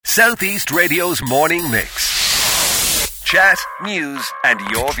Southeast Radio's morning mix. Chat, news and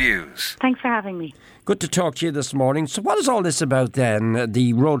your views. Thanks for having me. Good to talk to you this morning. So what is all this about then,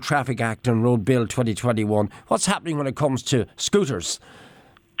 the Road Traffic Act and Road Bill 2021? What's happening when it comes to scooters?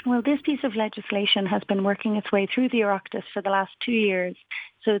 Well, this piece of legislation has been working its way through the Oireachtas for the last 2 years.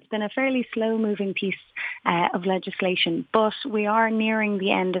 So it's been a fairly slow-moving piece of legislation, but we are nearing the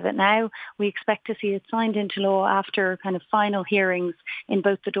end of it now. We expect to see it signed into law after kind of final hearings in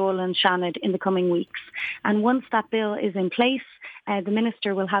both the Dáil and Seanad in the coming weeks. And once that bill is in place, the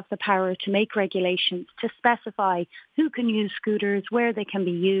Minister will have the power to make regulations to specify who can use scooters, where they can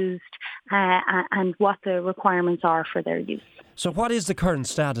be used, and what the requirements are for their use. So what is the current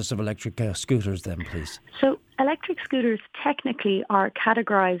status of electric scooters then, please? So electric scooters technically are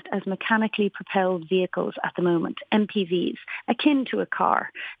categorised as mechanically propelled vehicles at the moment, MPVs, akin to a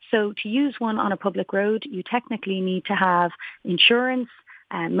car. So to use one on a public road, you technically need to have insurance,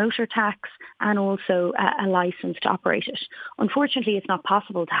 motor tax and also a licence to operate it. Unfortunately, it's not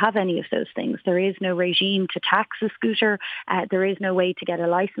possible to have any of those things. There is no regime to tax a scooter. There is no way to get a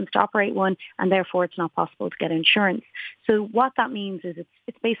licence to operate one, and therefore it's not possible to get insurance. So what that means is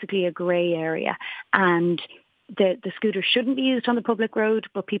it's basically a grey area, and the scooters shouldn't be used on the public road,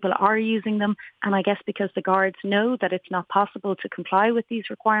 but people are using them. And I guess because the guards know that it's not possible to comply with these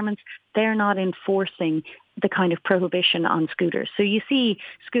requirements, they're not enforcing the kind of prohibition on scooters. So you see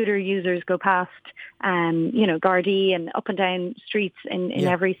scooter users go past, Gardaí and up and down streets in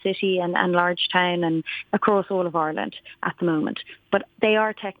every city and large town and across all of Ireland at the moment. But they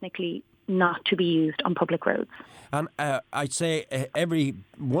are technically not to be used on public roads. And I'd say every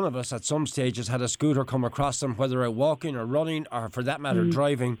one of us at some stage has had a scooter come across them, whether out walking or running or for that matter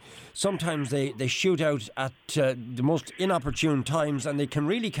driving. Sometimes they shoot out at the most inopportune times and they can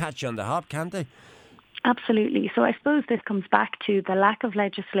really catch you on the hop, can't they? Absolutely. So I suppose this comes back to the lack of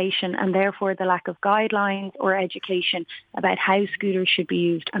legislation and therefore the lack of guidelines or education about how scooters should be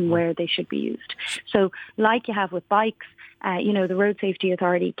used and where they should be used. So like you have with bikes, the Road Safety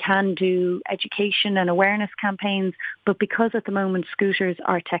Authority can do education and awareness campaigns, but because at the moment scooters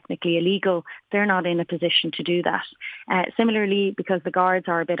are technically illegal, they're not in a position to do that. Similarly, because the guards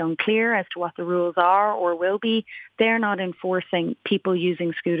are a bit unclear as to what the rules are or will be, they're not enforcing people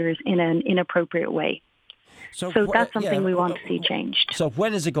using scooters in an inappropriate way. So that's something we want to see changed. So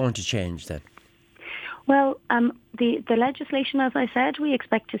when is it going to change then? Well, the legislation, as I said, we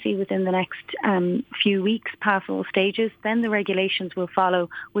expect to see within the next few weeks pass all stages. Then the regulations will follow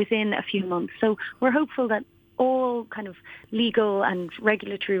within a few months. So we're hopeful that all kind of legal and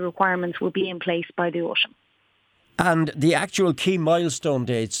regulatory requirements will be in place by the autumn. And the actual key milestone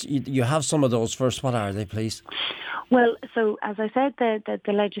dates, you have some of those first. What are they, please? Well, so as I said,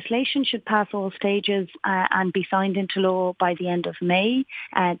 the legislation should pass all stages and be signed into law by the end of May.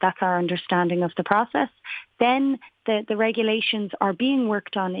 That's our understanding of the process. Then the regulations are being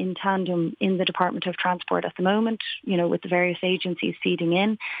worked on in tandem in the Department of Transport at the moment, with the various agencies feeding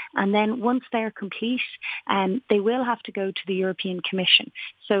in. And then once they're complete, they will have to go to the European Commission.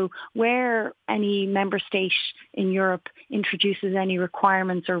 So where any member state in Europe introduces any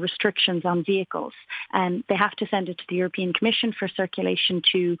requirements or restrictions on vehicles, they have to send it to the European Commission for circulation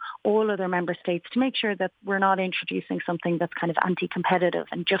to all other member states to make sure that we're not introducing something that's kind of anti-competitive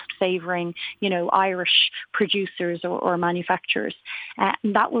and just favouring, Irish producers or manufacturers.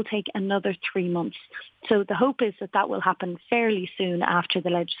 And that will take another 3 months. So the hope is that will happen fairly soon after the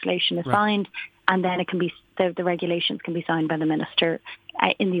legislation is signed, and then it can be the regulations can be signed by the Minister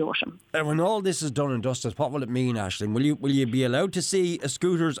in the autumn. And when all this is done and dusted, what will it mean, Aisling? Will you be allowed to see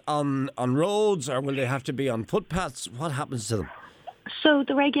scooters on roads, or will they have to be on footpaths? What happens to them? So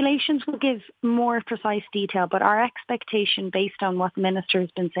the regulations will give more precise detail, but our expectation based on what the Minister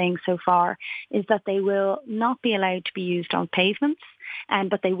has been saying so far is that they will not be allowed to be used on pavements,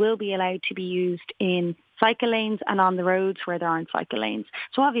 but they will be allowed to be used in cycle lanes and on the roads where there aren't cycle lanes.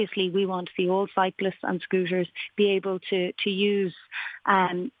 So obviously we want to see all cyclists and scooters be able to use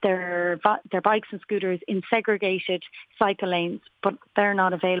their bikes and scooters in segregated cycle lanes, but they're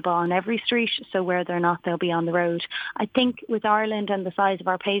not available on every street, so where they're not, they'll be on the road. I think with Ireland and the size of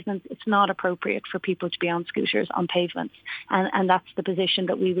our pavements, it's not appropriate for people to be on scooters on pavements, and that's the position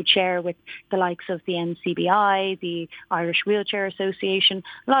that we would share with the likes of the NCBI, the Irish Wheelchair Association.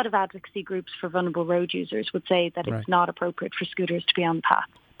 A lot of advocacy groups for vulnerable road users would say that it's not appropriate for scooters to be on the path.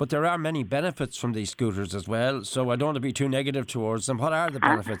 But there are many benefits from these scooters as well, so I don't want to be too negative towards them. What are the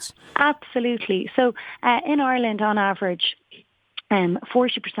benefits? Absolutely. So in Ireland, on average,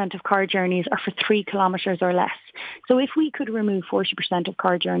 40% of car journeys are for 3 kilometres or less. So if we could remove 40% of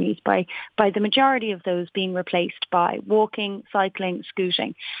car journeys by the majority of those being replaced by walking, cycling,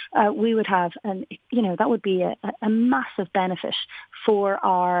 scooting, we would have, that would be a massive benefit for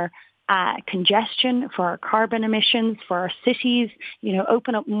our congestion, for our carbon emissions, for our cities,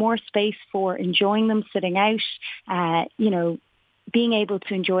 open up more space for enjoying them, sitting out, being able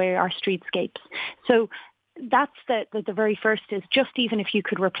to enjoy our streetscapes. So that's the very first is just even if you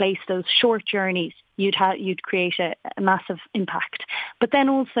could replace those short journeys, you'd create a massive impact. But then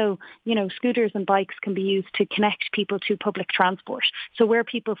also, scooters and bikes can be used to connect people to public transport. So where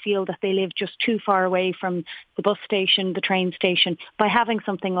people feel that they live just too far away from the bus station, the train station, by having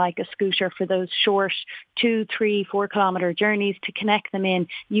something like a scooter for those short 2, 3, 4 kilometre journeys to connect them in,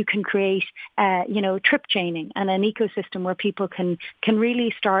 you can create, trip chaining and an ecosystem where people can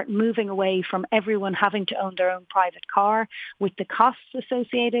really start moving away from everyone having to own their own private car, with the costs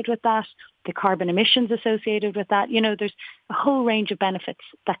associated with that, the carbon emissions associated with that. There's a whole range of benefits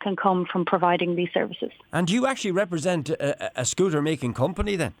that can come from providing these services. And do you actually represent a scooter-making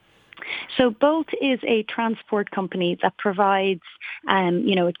company then? So Bolt is a transport company that provides,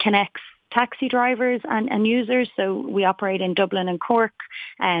 it connects taxi drivers and users. So we operate in Dublin and Cork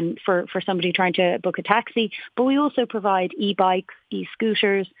for somebody trying to book a taxi. But we also provide e-bikes,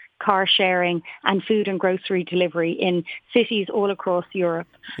 e-scooters, car sharing and food and grocery delivery in cities all across Europe.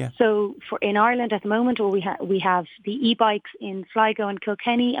 Yeah. So in Ireland at the moment, we have the e-bikes in Sligo and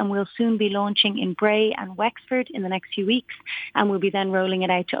Kilkenny, and we'll soon be launching in Bray and Wexford in the next few weeks, and we'll be then rolling it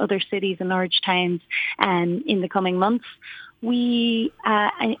out to other cities and large towns in the coming months. We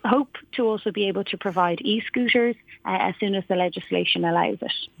hope to also be able to provide e-scooters as soon as the legislation allows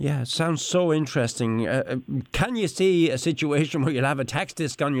it. Yeah, it sounds so interesting. Can you see a situation where you'll have a tax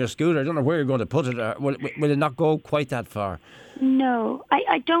disc on your scooter? I don't know where you're going to put it. Or will it not go quite that far? No,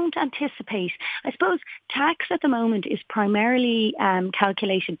 I don't anticipate. I suppose tax at the moment is primarily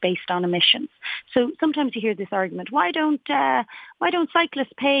calculated based on emissions. So sometimes you hear this argument: why don't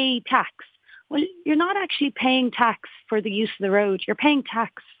cyclists pay tax? Well, you're not actually paying tax for the use of the road. You're paying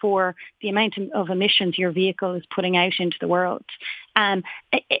tax for the amount of emissions your vehicle is putting out into the world. And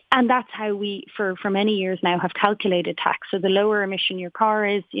that's how we, for many years now, have calculated tax. So the lower emission your car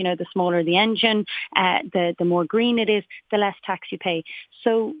is, the smaller the engine, the more green it is, the less tax you pay.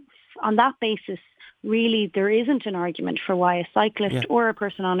 So on that basis, really, there isn't an argument for why a cyclist or a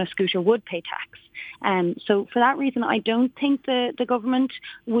person on a scooter would pay tax. So for that reason, I don't think the government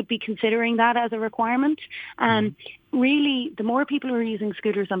would be considering that as a requirement. Really, the more people who are using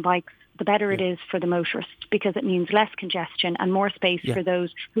scooters and bikes, the better it is for the motorists, because it means less congestion and more space for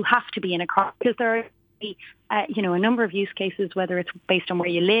those who have to be in a car. Because there are a number of use cases, whether it's based on where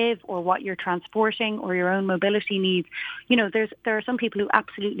you live or what you're transporting or your own mobility needs. There are some people who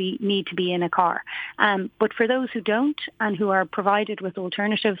absolutely need to be in a car. But for those who don't and who are provided with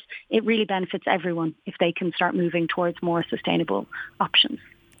alternatives, it really benefits everyone if they can start moving towards more sustainable options.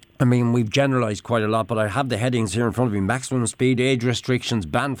 I mean, we've generalised quite a lot, but I have the headings here in front of me. Maximum speed, age restrictions,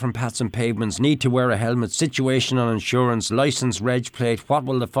 ban from paths and pavements, need to wear a helmet, situation on insurance, licence, reg plate, what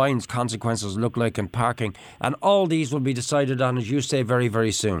will the fines consequences look like in parking? And all these will be decided on, as you say, very,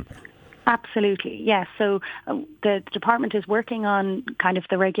 very soon. Absolutely, yes. So the department is working on kind of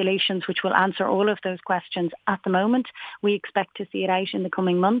the regulations which will answer all of those questions at the moment. We expect to see it out in the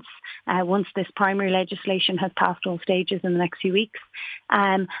coming months once this primary legislation has passed all stages in the next few weeks.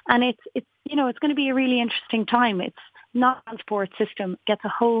 And it's going to be a really interesting time. It's not transport system gets a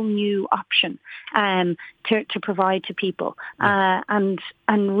whole new option to provide to people and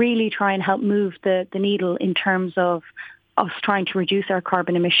really try and help move the needle in terms of us trying to reduce our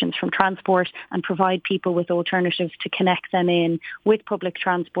carbon emissions from transport and provide people with alternatives to connect them in with public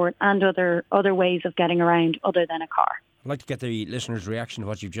transport and other ways of getting around other than a car. I'd like to get the listeners' reaction to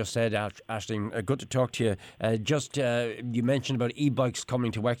what you've just said, Aisling. Good to talk to you. You mentioned about e-bikes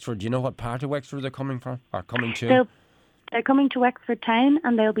coming to Wexford. Do you know what part of Wexford they're coming from or coming to? They're coming to Wexford Town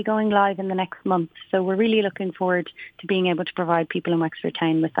and they'll be going live in the next month. So we're really looking forward to being able to provide people in Wexford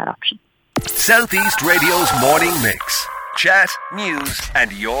Town with that option. Southeast Radio's morning mix. Chat, news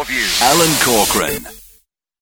and your views. Alan Corcoran.